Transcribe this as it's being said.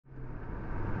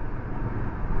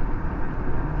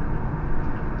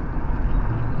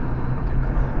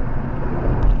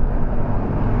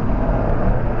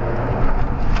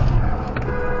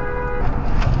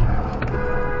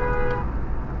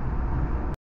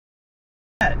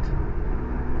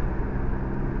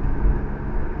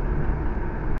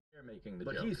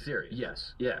But he's serious.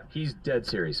 Yes. Yeah, he's dead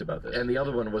serious about this. And the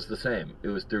other one was the same. It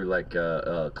was through like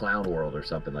Clown World or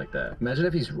something like that. Imagine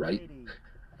if he's right.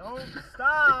 Don't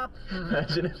stop.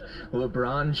 Imagine if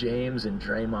LeBron James and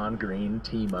Draymond Green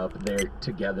team up. They're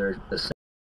together. What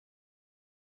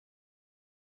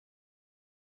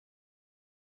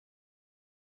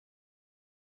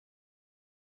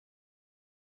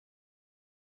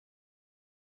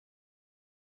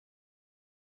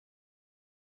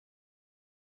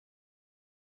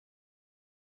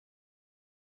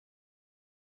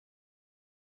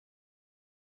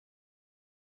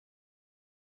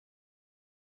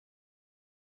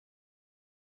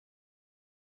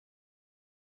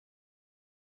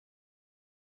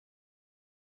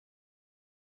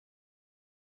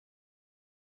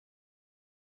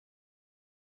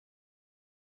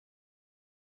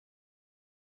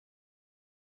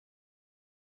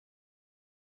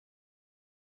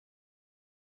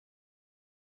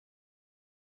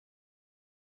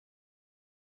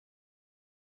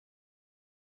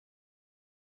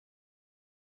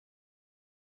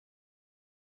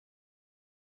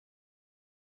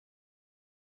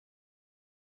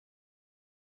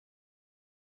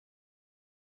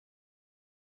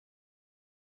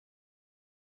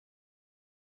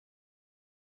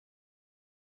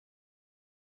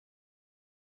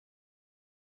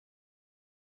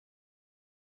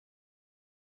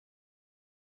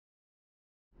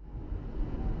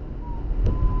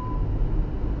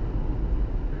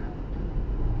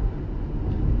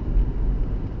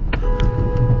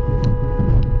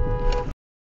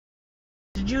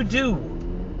did you do?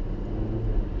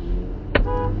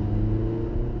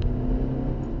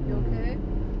 You okay?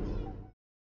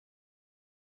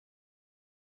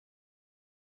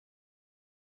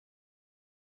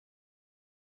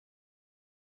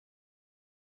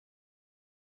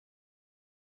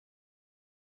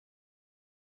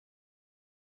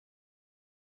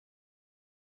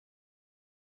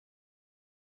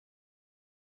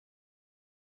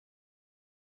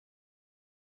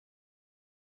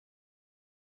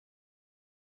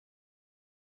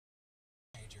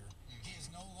 He is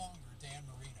no longer Dan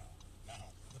Marino. No.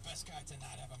 The best guy to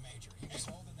not have a major. He was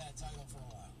holding that title for a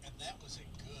while. And that was a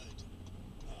good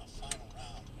final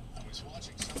round. I was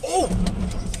watching some... Oh!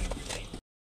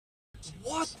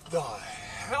 What the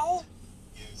hell?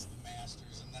 Is the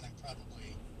Masters, and then I'm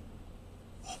probably...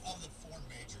 of the four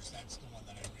majors, that's the one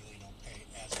that I really don't pay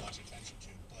as much attention to,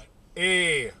 but...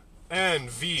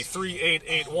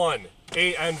 ANV3881.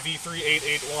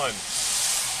 ANV3881.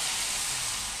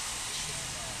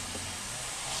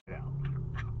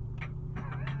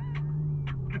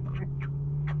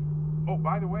 Oh,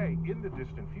 by the way, in the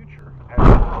distant future,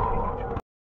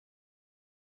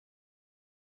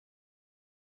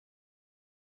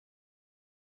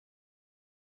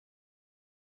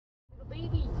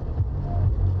 Baby.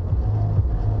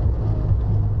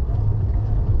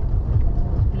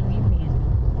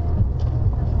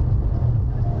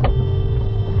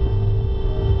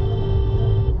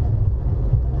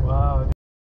 Wow.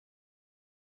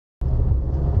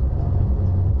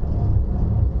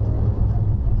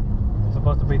 I'm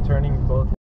supposed to be turning both.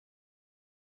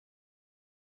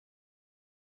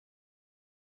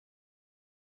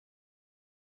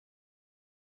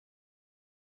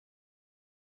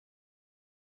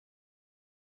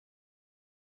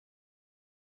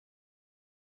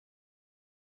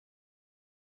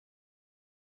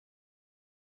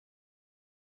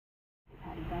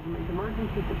 Government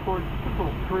emergency support to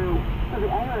pull through. So the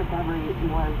air recovery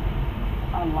was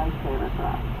a lifesaver for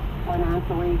us.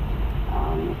 Financially,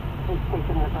 it's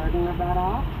taken the burden of that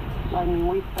off. I mean,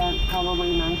 we spent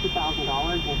probably $90,000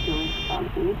 in 2 weeks on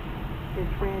feed.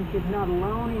 This ranch is not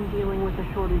alone in dealing with a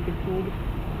shortage of feed.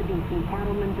 The BC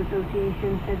Cattlemen's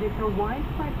Association says it's a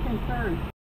widespread concern.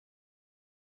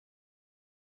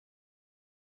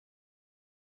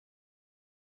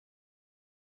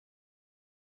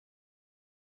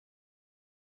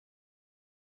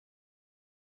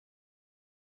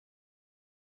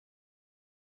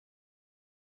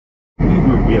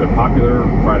 we had a popular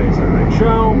Friday and Saturday night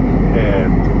show,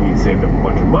 and we saved up a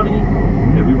bunch of money,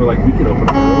 and we were like, we could open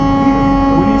up our own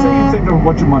theater. When you say you saved up a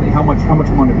bunch of money, how much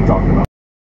money are we talking about?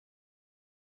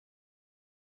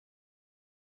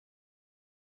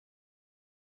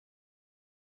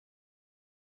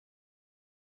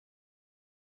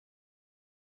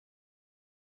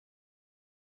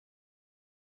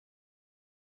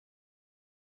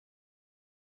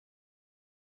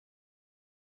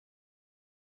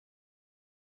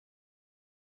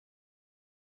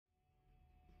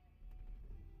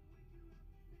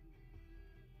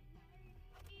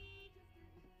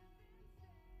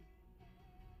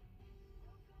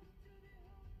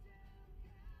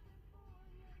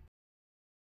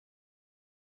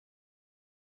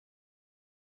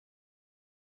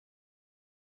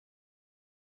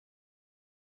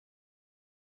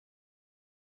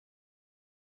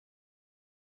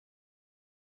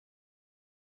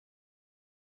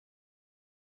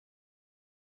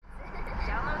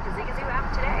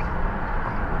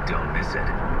 it.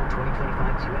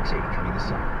 2025 QX80 coming this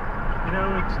summer. You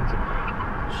know,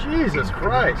 Jesus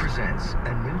Christ. Presents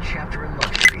a new chapter in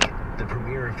luxury, the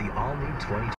premiere of the all-new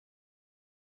 20.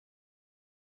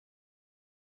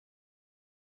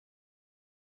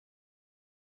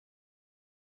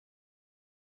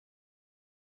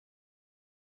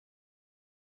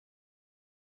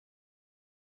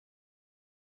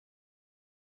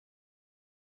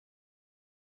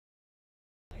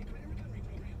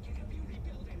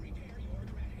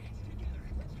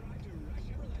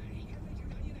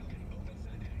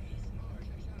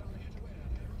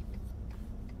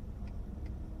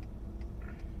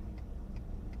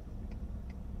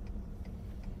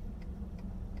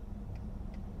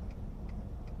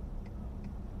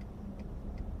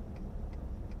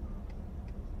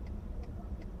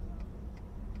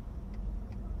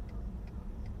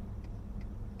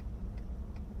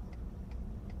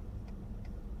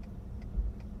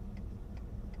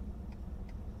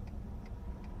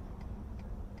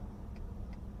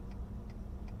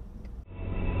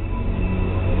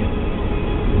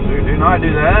 Do not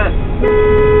do that.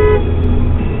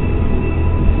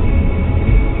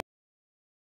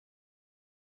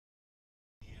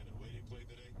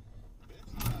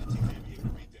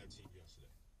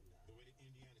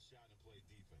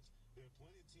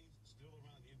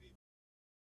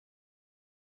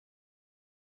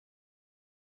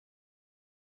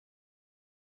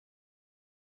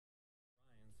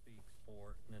 Speaks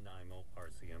for Nanaimo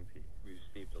RCMP. We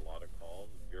received a lot of calls,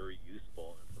 very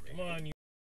useful information. Come on, you.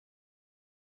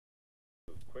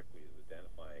 Moved quickly to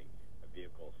identifying a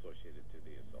vehicle associated to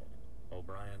the assault.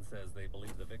 O'Brien says they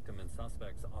believe the victim and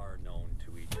suspects are known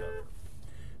to each other.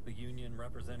 The union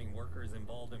representing workers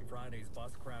involved in Friday's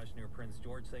bus crash near Prince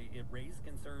George say it raised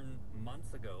concern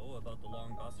months ago about the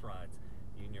long bus rides.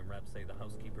 Union reps say the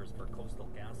housekeepers for coastal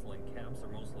gasoline camps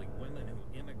are mostly women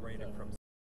who immigrated from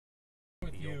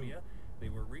Ethiopia. They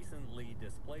were recently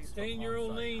displaced. Stay in your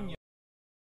own lane.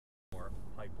 More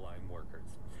pipeline workers.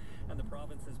 And the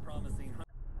province is promising